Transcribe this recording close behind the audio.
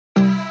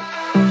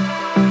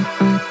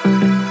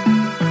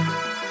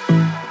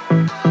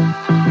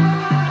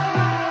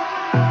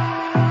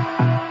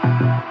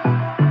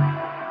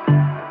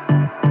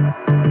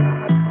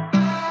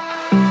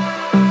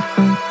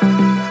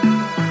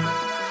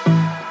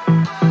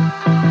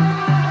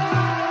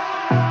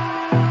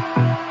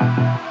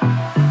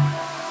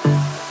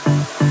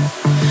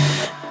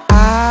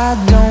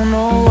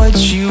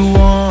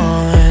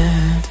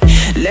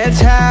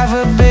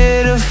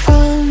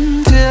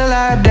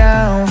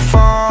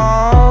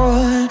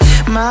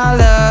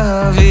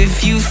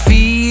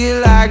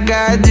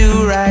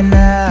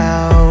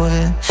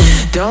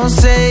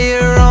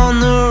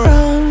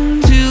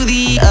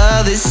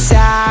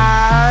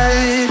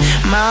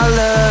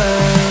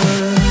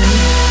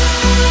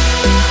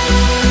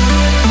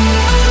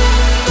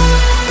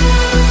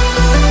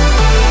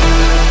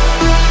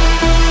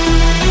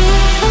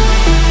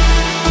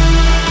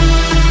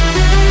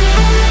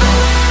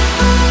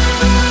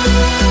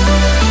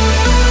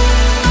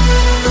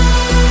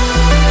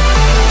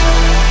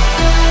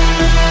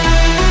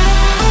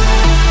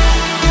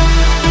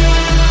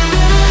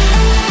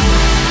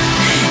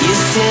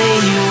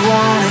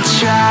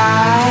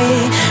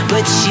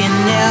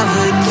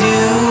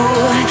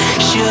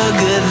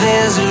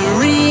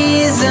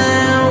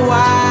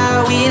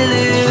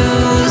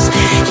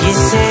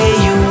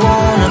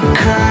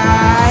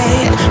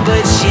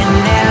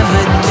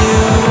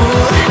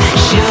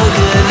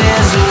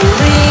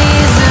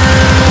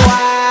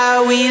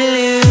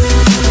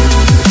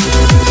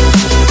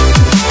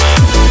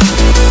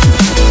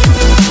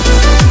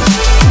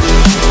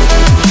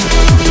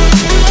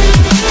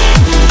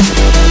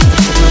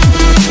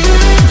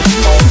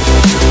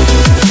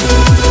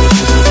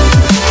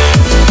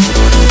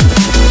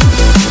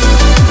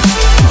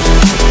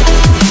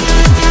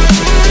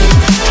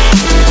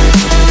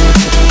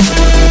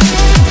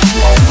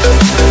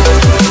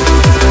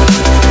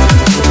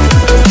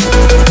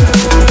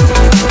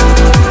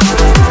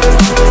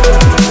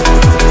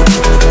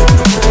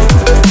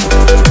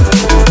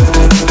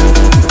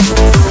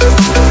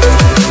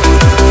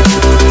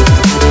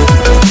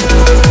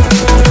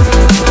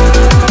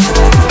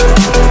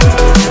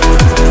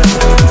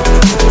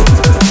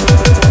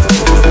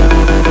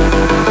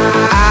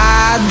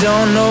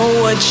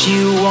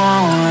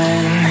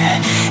on.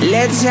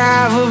 Let's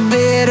have a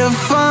bit of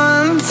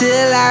fun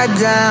till I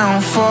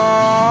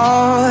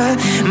downfall.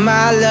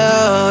 My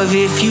love,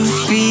 if you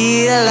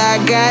feel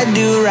like I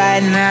do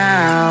right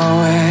now,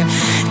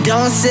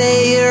 don't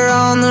say you're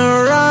on the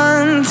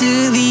run to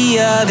the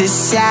other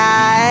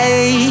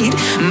side.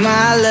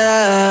 My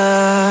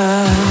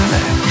love,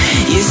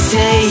 you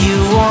say you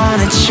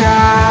wanna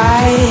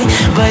try,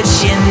 but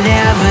you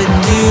never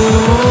do.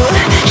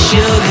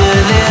 Sugar,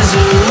 there's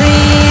a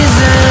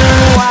reason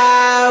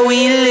why we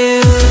lose.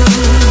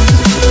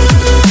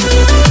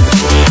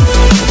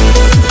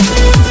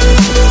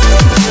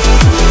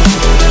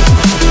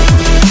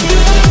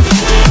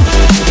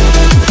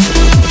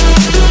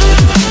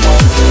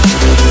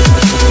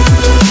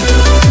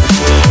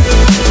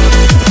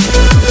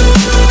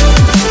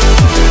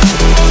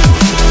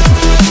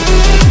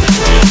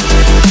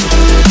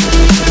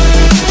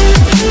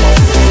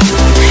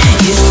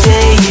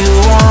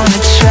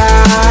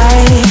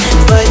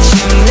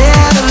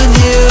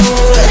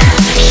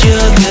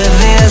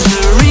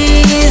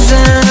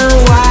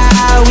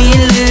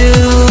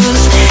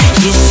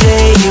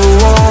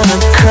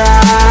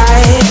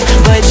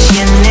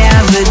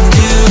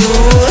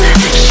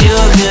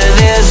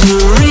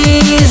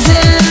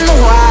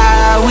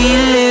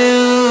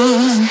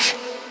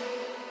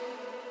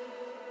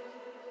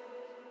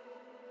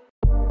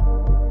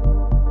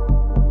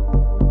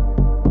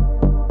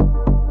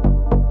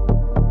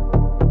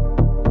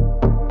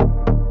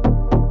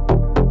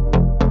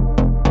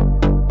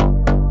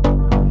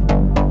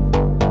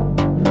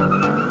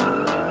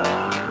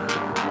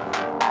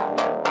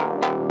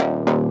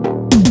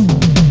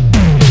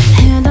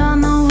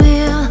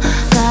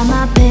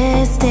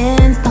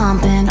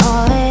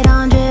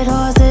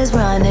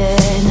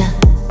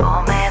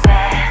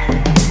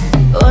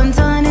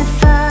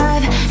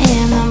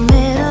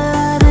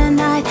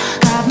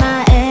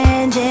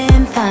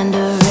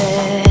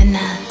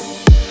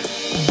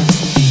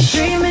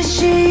 Dream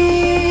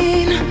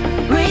machine,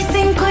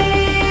 racing queen.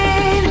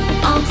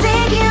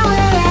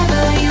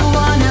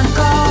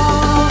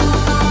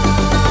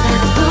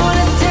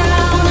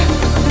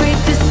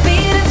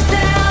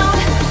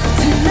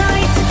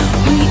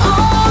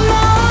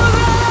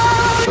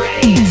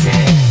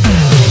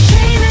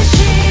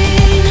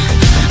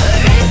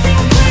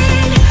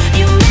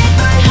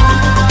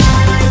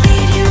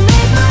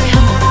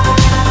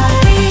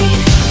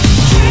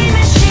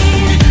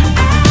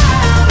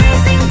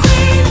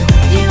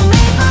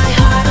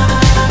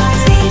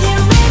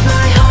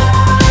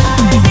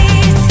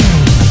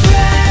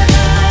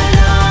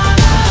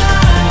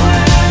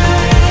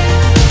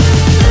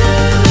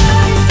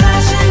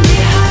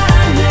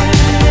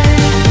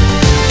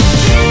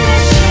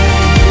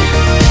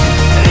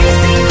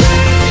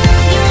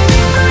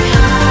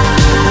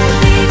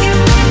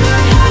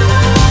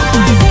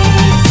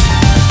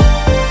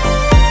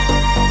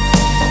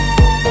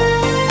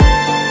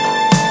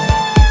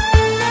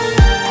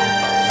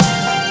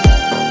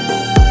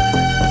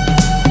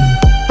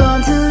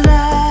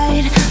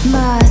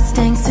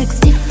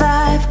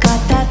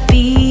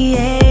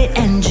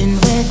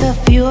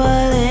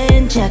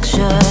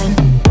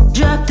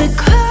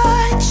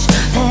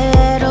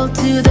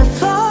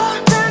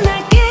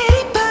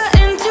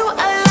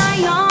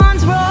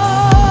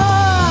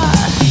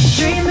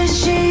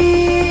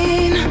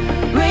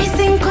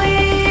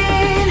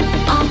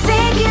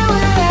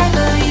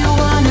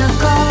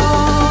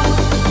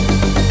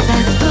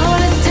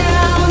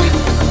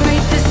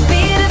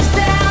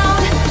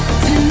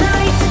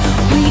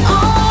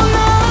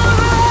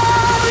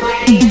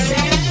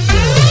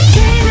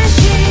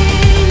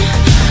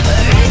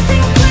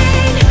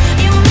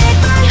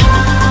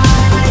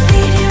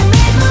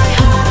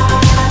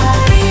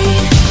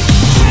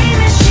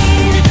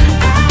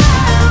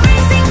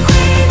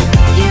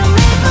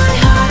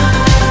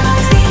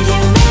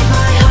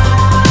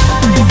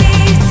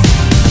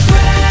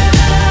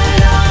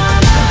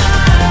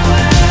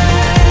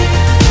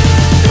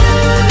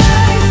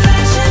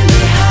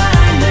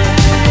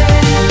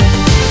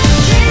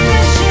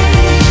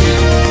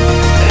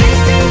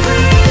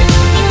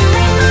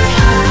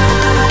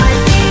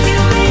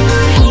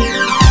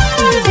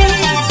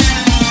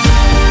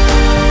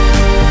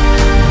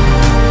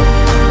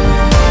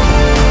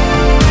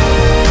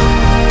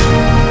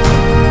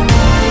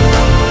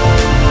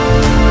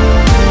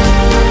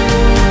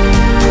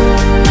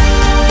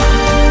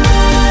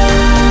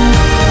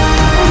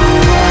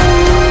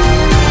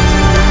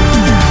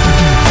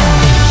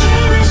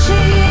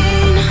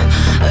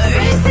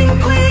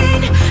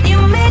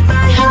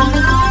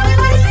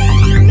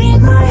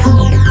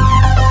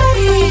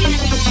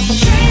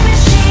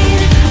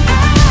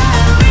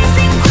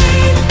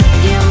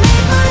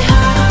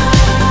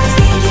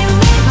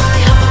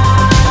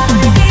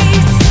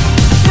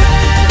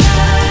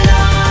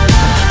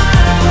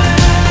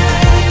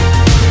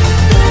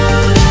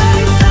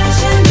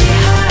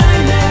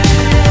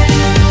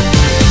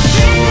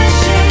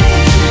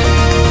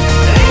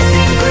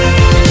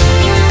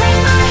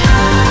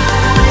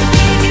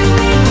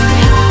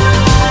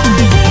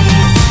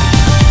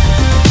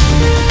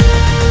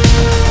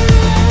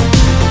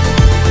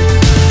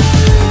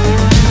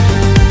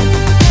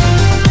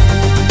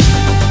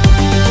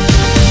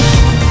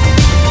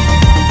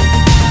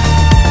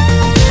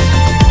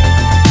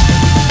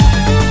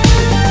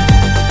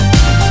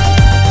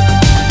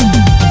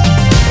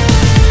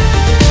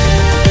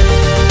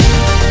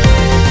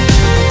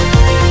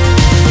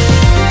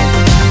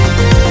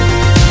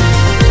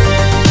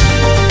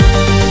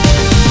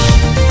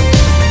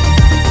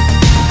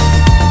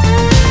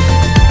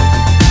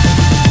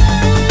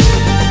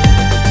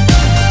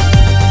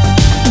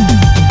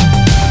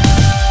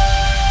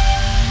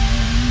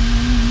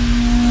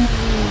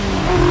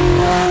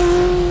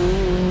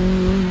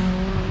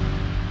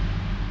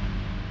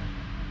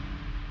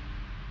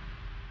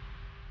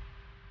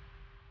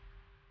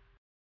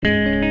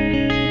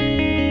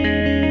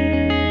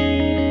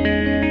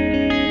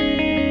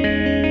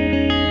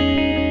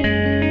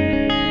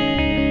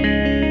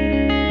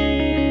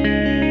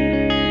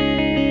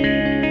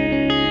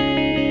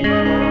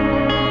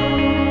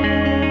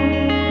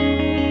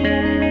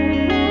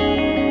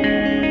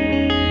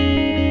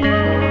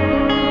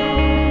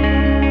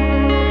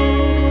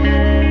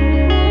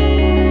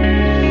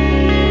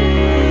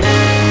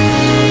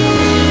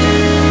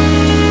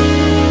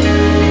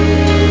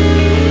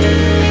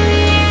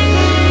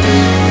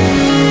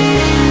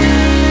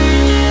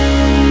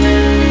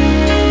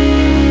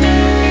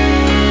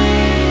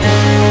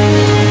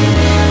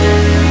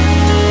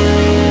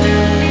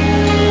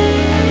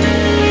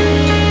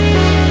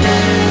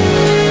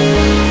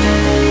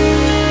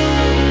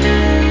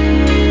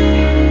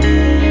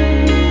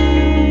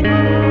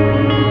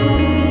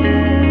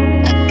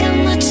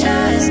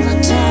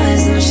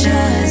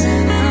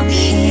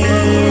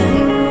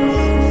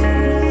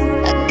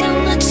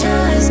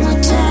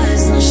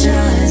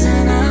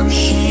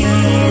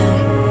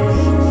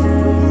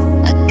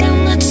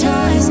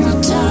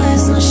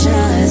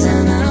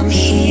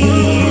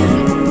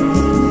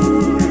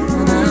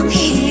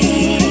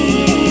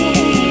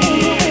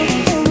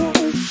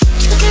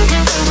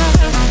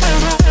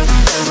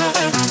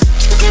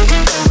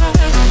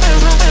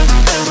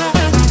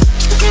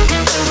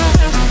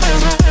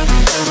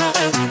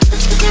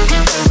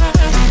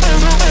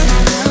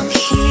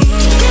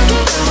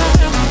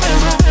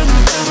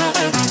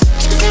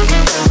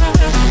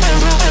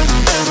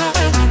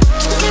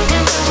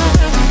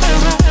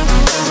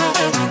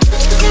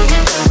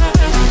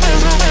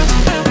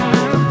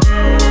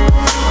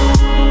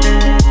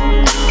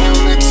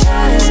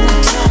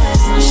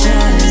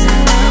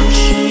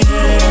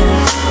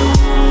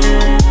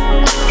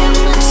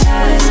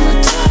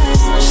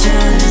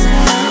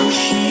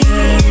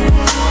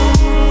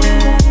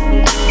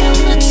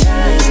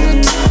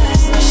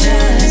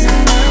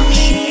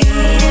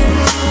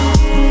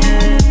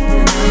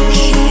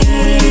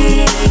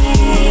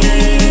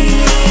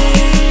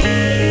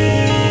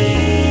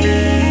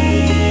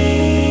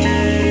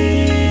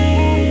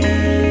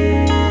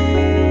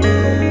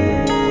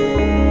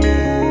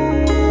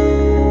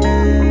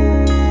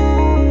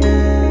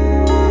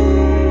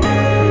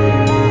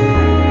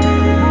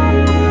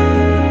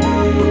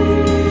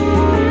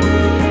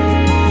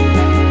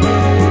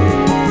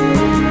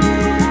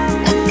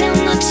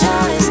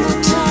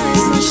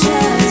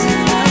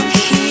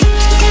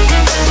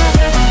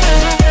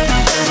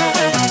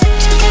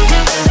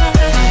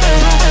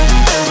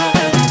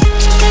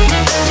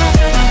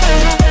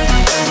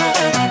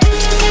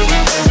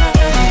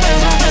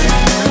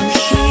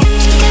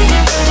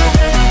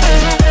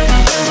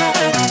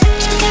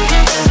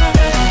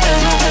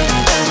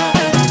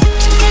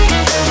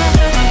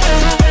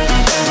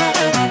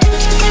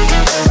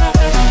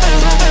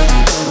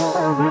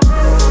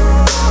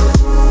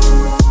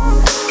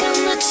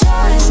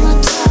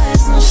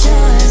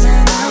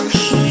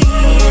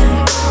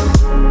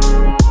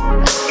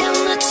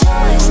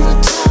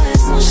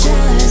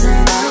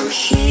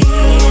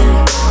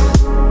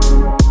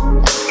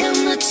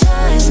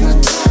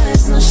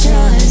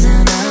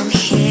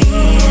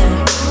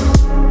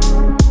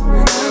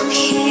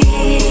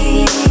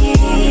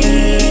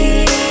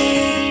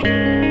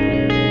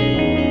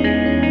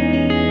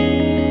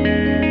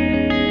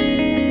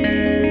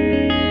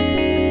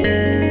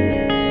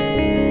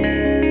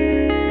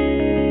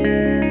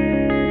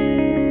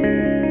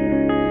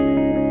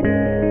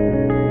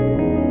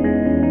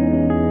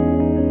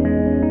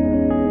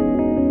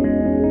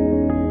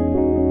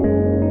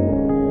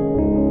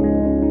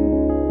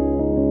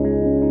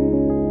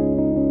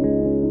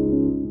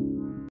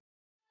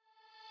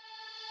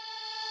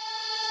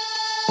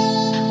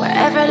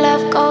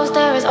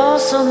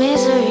 also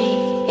misery,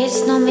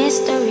 it's no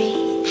mystery.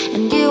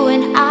 And you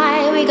and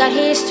I, we got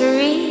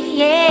history,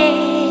 yeah.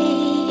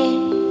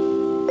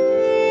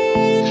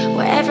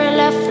 Wherever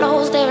love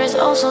flows, there is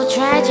also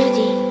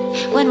tragedy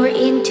when we're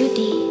in too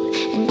deep.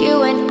 And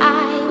you and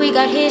I, we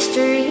got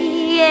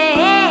history, yeah.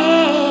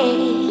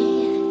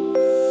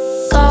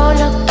 Go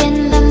look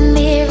in the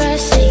mirror,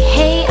 say,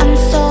 hey, I'm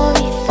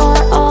sorry for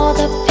all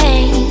the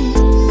pain.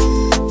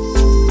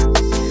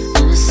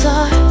 I'm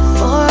sorry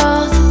for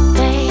all the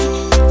pain.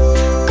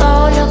 Go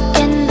look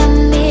in the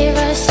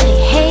mirror, say,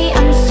 hey,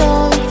 I'm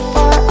sorry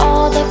for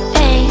all the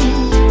pain.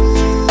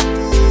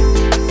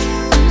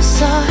 I'm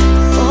sorry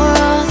for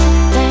all the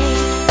pain.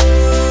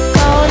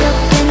 Go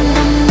look in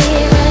the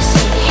mirror,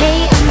 say, hey,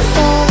 I'm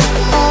sorry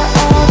for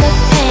all the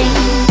pain.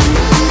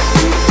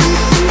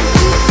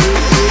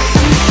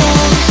 I'm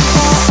sorry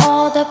for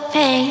all the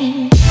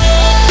pain.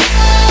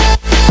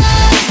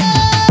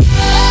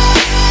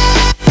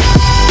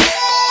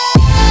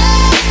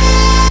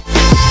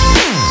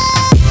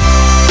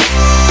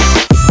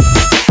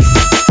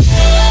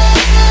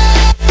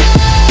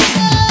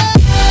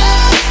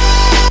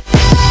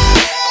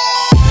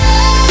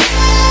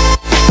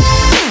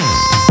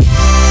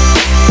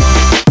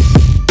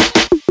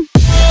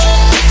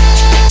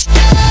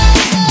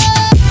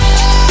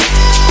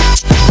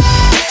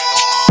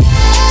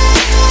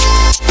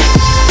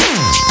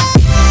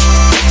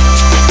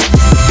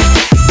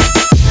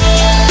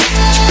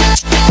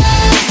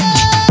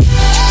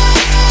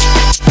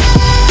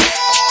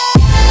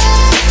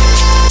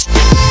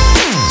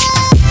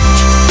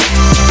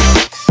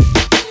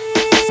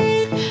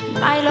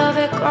 My love,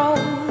 it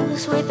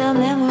grows with the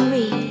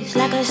memories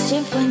like a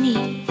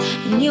symphony.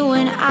 And you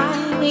and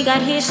I, we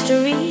got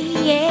history,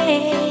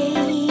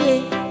 yeah.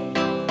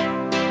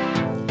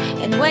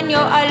 And when you're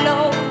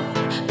alone,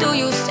 do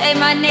you say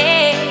my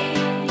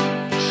name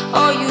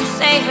or you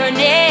say her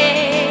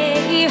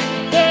name?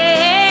 Yeah.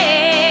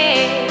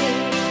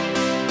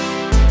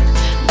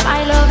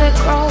 My love, it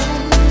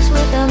grows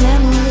with the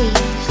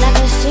memories like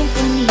a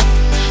symphony.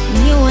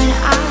 And you and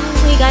I,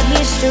 we got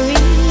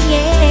history,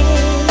 yeah.